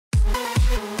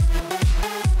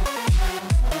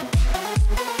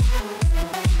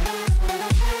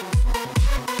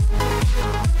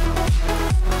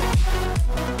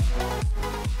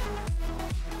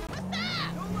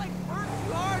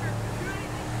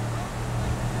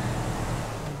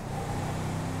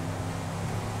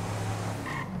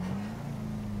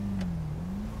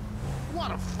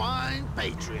What a fine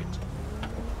patriot.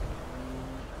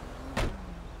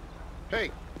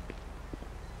 Hey.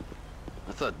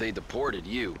 I thought they deported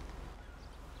you.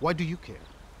 Why do you care?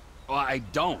 Well, I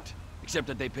don't. Except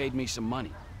that they paid me some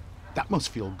money. That must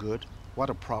feel good.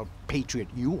 What a proud patriot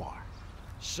you are.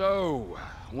 So,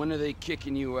 when are they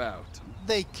kicking you out?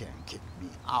 They can't kick me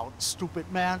out,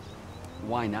 stupid man.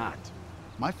 Why not?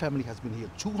 My family has been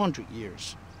here 200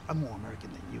 years. I'm more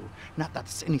American than you. Not that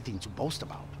it's anything to boast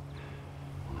about.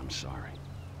 Well, I'm sorry.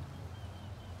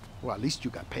 Well, at least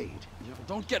you got paid. Yeah,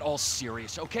 don't get all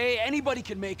serious, okay? Anybody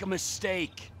can make a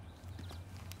mistake.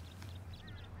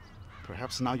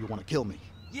 Perhaps now you want to kill me.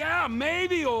 Yeah,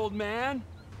 maybe, old man.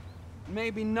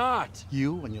 Maybe not.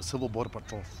 You and your Civil Border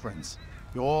Patrol friends,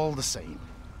 you're all the same.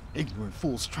 Ignorant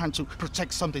fools trying to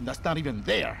protect something that's not even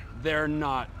there. They're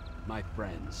not my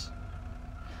friends.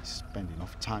 You spend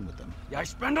enough time with them. Yeah, I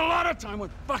spend a lot of time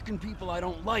with fucking people I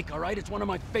don't like, all right? It's one of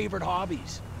my favorite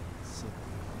hobbies. Civil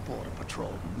Border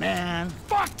Patrol, man.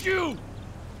 Fuck you!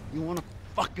 You wanna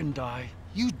fucking die?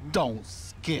 You don't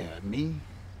scare me.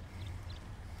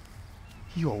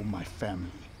 You owe my family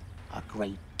a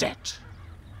great debt.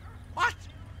 What?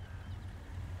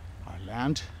 Our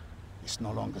land is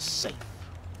no longer safe.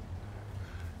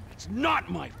 It's not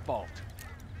my fault.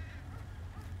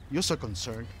 You're so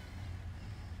concerned.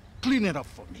 Clean it up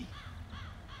for me.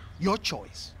 Your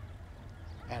choice.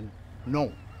 And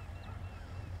no,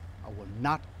 I will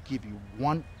not give you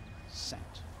 1 cent.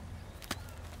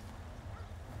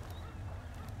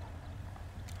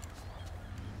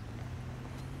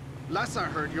 Last I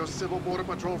heard, your Civil Border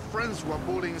Patrol friends were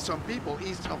bullying some people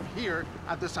east of here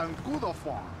at the Zancudo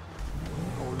farm.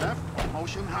 Go left on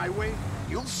Ocean Highway,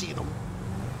 you'll see them.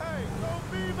 Hey, go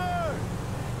Beaver!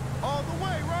 All the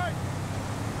way, right?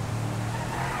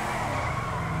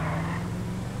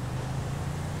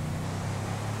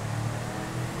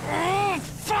 Oh,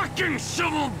 fucking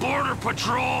Civil Border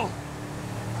Patrol!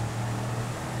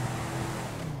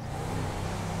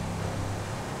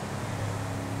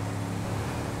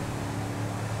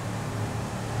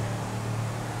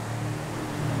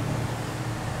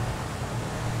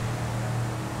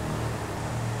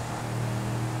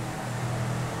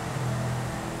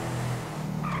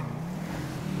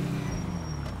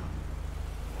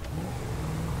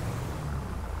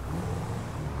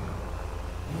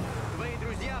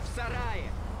 В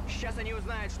сарае. Сейчас они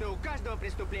узнают, что у каждого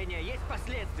преступления есть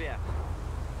последствия.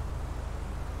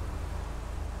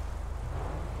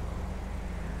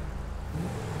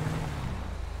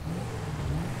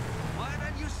 What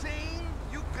are you saying,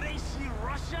 you crazy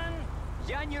Russian?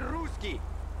 Я не русский.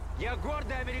 Я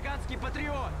гордый американский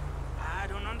патриот. I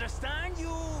don't understand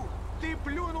you. Ты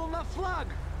плюнул на флаг.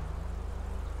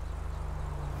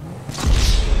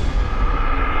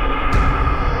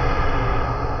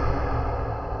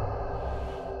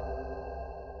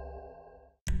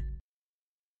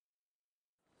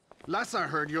 Last I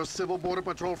heard, your Civil Border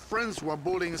Patrol friends were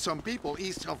bullying some people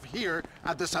east of here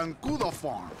at the Zancudo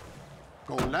farm.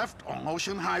 Go left on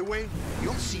Ocean Highway,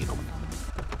 you'll see them.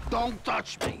 Don't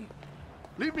touch me.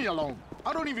 Leave me alone.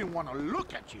 I don't even want to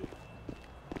look at you.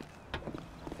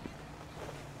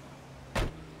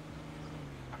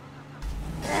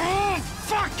 Oh,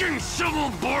 fucking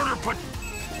Civil Border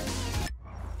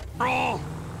Patrol!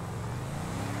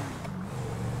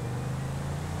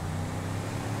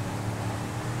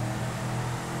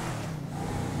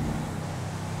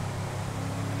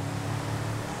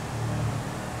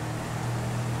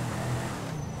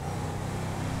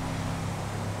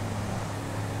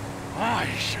 I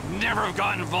should never have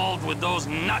got involved with those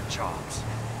nut jobs.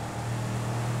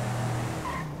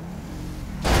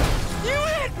 You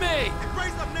hit me!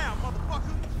 Raise up now,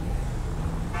 motherfucker!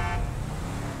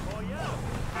 Oh,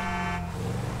 yeah.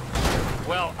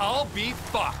 Well, I'll be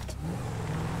fucked.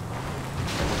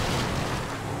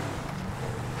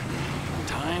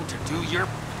 Time to do your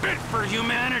bit for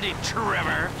humanity,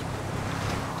 Trevor.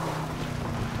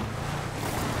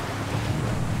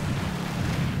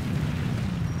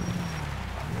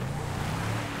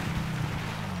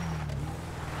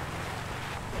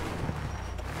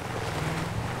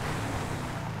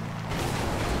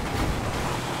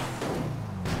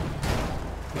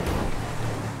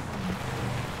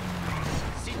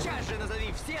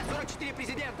 Назови все 44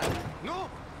 президента. Ну?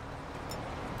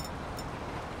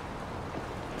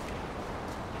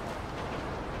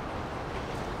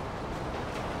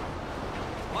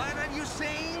 What are you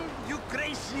saying, you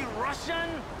crazy Russian?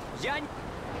 Я...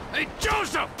 Hey,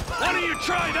 Joseph! Why don't you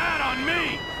try that on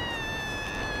me?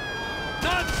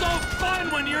 Not so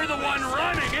fun when you're the one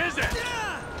running, is it?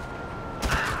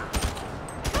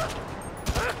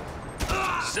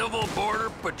 Civil Border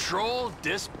Patrol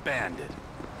disbanded.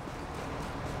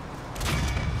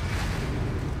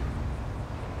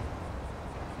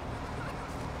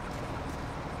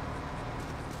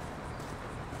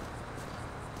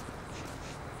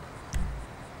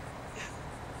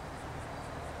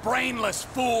 Brainless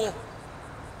fool!